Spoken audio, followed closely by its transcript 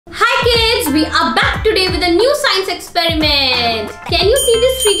are back today with a new science experiment. Can you see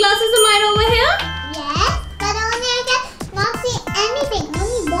these 3 glasses, Amaira, over here? Yes, but only I cannot see anything.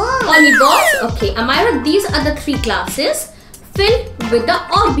 Only balls. Only balls? Okay, Amaira, these are the 3 glasses filled with the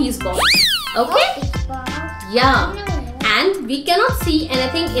Orbeez balls. Okay? Orbeez balls. Yeah. And we cannot see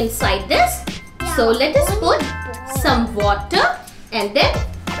anything inside this. So let us put some water and then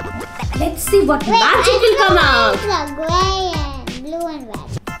let's see what magic will come out. Gray and blue and red.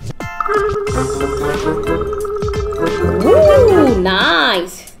 Ooh,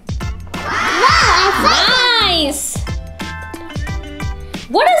 nice. Wow, nice.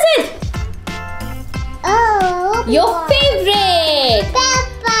 What is it? Oh, Your favorite.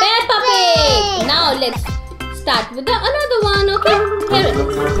 Peppa Pig. Now let's start with another one, okay? Here it is.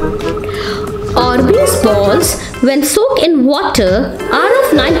 Orbeez balls, when soaked in water, are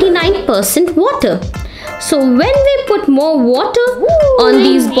of 99% water. So when we put more water on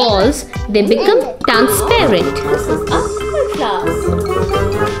these balls, they become transparent. This is a full glass.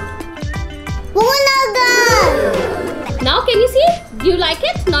 Now can you see it? Do you like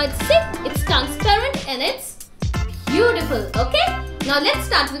it? Now it's transparent and it's beautiful, okay? Now let's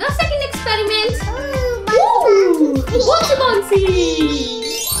start with our second experiment. Woo! Bouncy bouncy!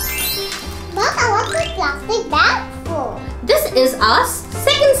 Mama, what's the plastic bag for? This is our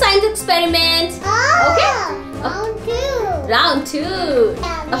second science experiment. Oh, Okay? round 2. Round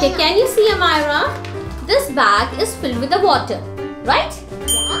 2. Okay, can you see, Amaira? This bag is filled with the water, right?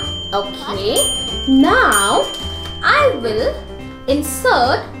 Yeah. Okay. Now, I will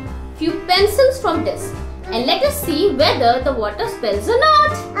insert few pencils from this. And let us see whether the water spills or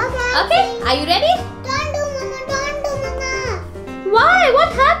not. Okay, are you ready? Don't do, Mama. Why?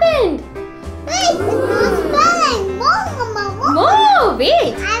 What happened? Wait, it's not spelling. More, Mama. More,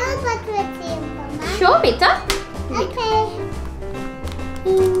 wait. I will put with you, Mama. Sure, beta. Wait. Okay.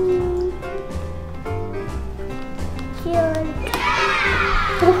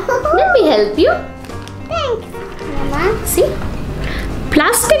 Let me help you. Thanks, Mama. See?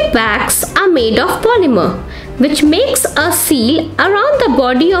 Plastic bags are made of polymer, which makes a seal around the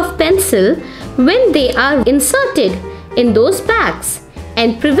body of pencil when they are inserted in those bags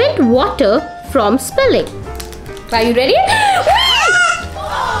and prevent water from spilling. Are you ready?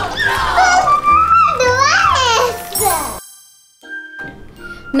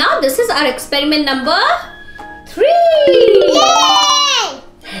 Now this is our experiment number 3. Yay!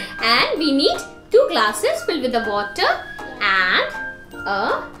 And we need 2 glasses filled with the water and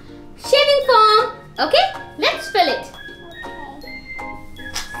a shaving foam. Okay, let's fill it.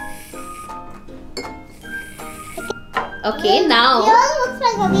 Okay, now. Yours looks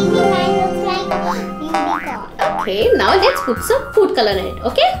like a baby, mine looks like a unicorn. Okay, now let's put some food color in it.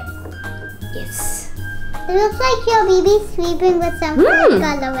 Okay. Yes. It looks like your baby's sweeping with some food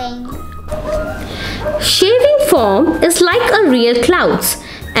coloring. Shaving foam is like a real clouds,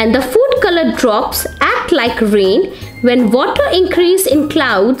 and the food color drops act like rain. When water increase in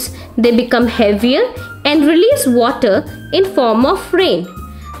clouds, they become heavier and release water in form of rain,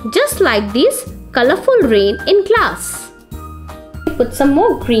 just like this colorful rain in glass. Put some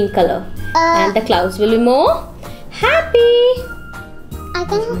more green color and the clouds will be more happy. I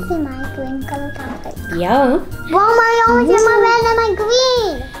cannot see my green color carpet. Yeah. Wow, my orange and my red and my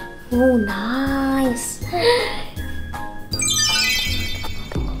green. Oh, nice.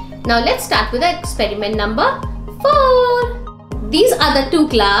 Now let's start with the experiment number 4. These are the 2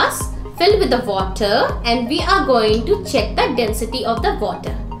 glasses filled with the water and we are going to check the density of the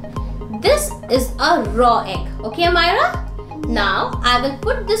water. This is a raw egg. Okay, Amaira? Now I will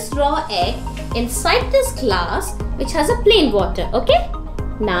put this raw egg inside this glass which has a plain water. Okay?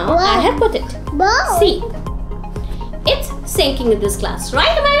 Now I have put it. Wow. See, it's sinking in this glass,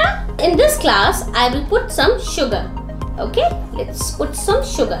 right, Amaira? In this glass, I will put some sugar. Okay, let's put some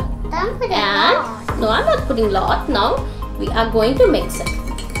sugar. Don't put it And no, I'm not putting lot. Now we are going to mix it.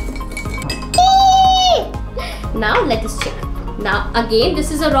 Now let us check. Now again,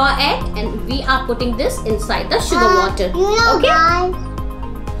 this is a raw egg, and we are putting this inside the sugar water. You know, okay? guys,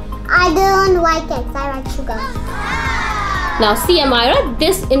 I don't like eggs. I like sugar. Now see, Amaira,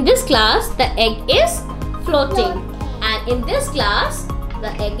 in this glass the egg is floating, and in this glass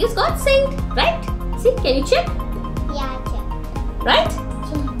the egg is got sinked, right? See, can you check? Yeah, check. Right?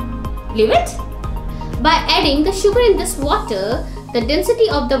 Leave it. By adding the sugar in this water, the density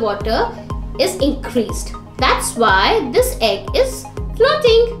of the water is increased. That's why this egg is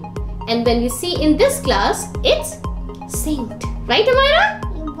floating. And when we see in this glass, it's sinked. Right, Amaira?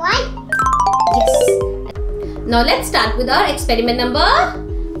 What? Yes. Now let's start with our experiment number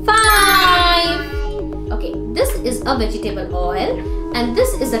 5. Okay, this is a vegetable oil and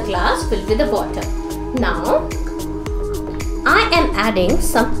this is a glass filled with the water. Now, I am adding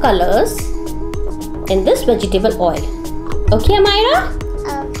some colors in this vegetable oil. Okay, Amaira?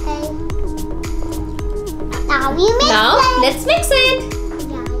 Okay. Now we mix it. Let's mix it.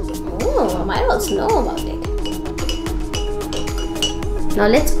 Yeah. Oh, Amaira also know about it. Now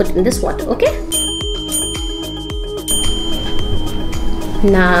let's put in this water, okay?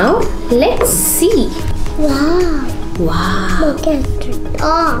 Now let's see. Wow. Wow. Look at it.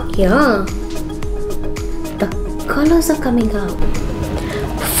 Oh. Yeah. The colors are coming out.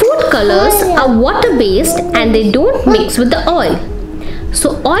 Food colors are water based and they don't mix with the oil.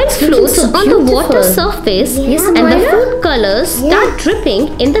 So oil floats on the water surface and the food colors start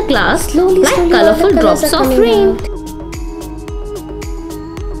dripping in the glass like colorful drops of rain.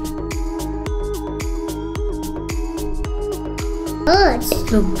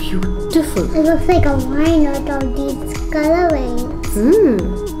 So beautiful. It looks like a wine with all these colorings.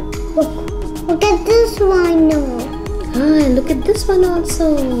 Look at this one. Look at this one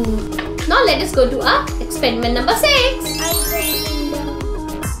also. Now let us go to our experiment number 6.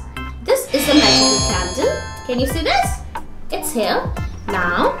 This is a magical candle. Can you see this? It's here.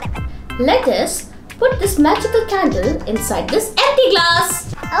 Now let us put this magical candle inside this empty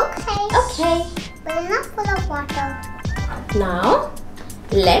glass. Okay. Okay. But enough full of water. Now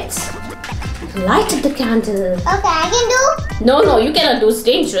let's light up the candle. Okay, I can do. No, you cannot do. It's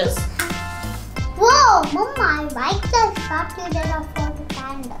dangerous. Whoa, Mama, I like the stuff you did for the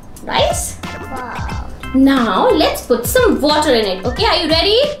candle. Nice. Wow. Now let's put some water in it. Okay, are you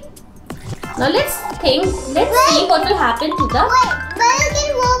ready? Now let's see what will happen to the. Wait, when it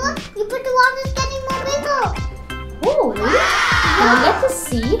gets warmer, you put the water, it's getting more bigger. Oh, now let us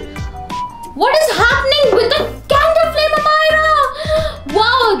see what is happening with the candle flame, Amaira.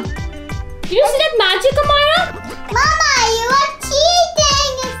 Wow, did you see that magic, Amaira? Mama, you are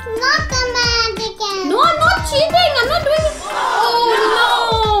cheating. It's not the magic candle. No, I'm not cheating. I'm not doing it.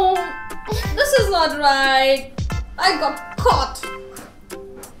 Oh no, this is not right. I got caught.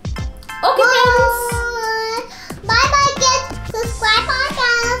 Okay, friends. Bye-bye, kids. Subscribe our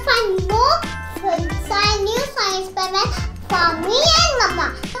channel for more new science experiments from me and Mama.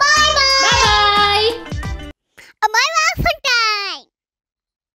 Bye-bye. Bye-bye. Amaira.